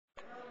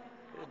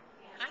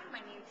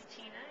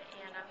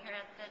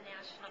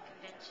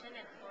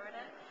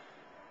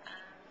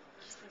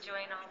just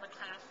enjoying all the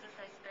classes.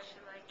 I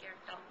especially like Eric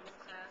Dalton's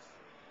class.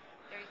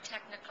 Very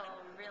technical,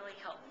 really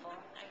helpful.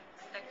 I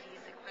expect to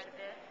use it quite a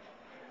bit.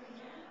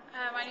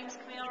 My name is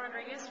Camille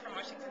Rodriguez from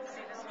Washington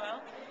State as well,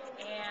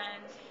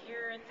 and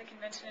here at the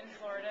convention in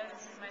Florida,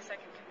 this is my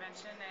second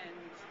convention, and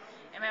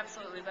I'm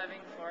absolutely loving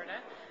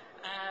Florida.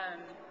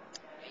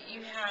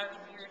 You have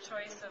your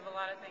choice of a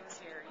lot of things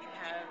here. You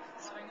have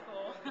the swimming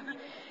pool,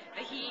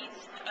 the heat,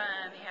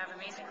 you have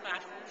amazing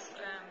classes,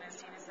 as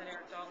Tina said,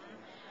 Eric Dalton,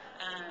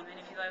 and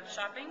if you love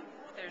shopping,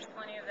 there's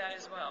plenty of that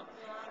as well.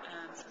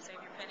 So save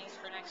your pennies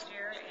for next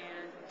year,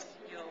 and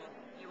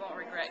you won't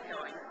regret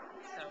going.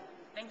 So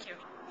thank you.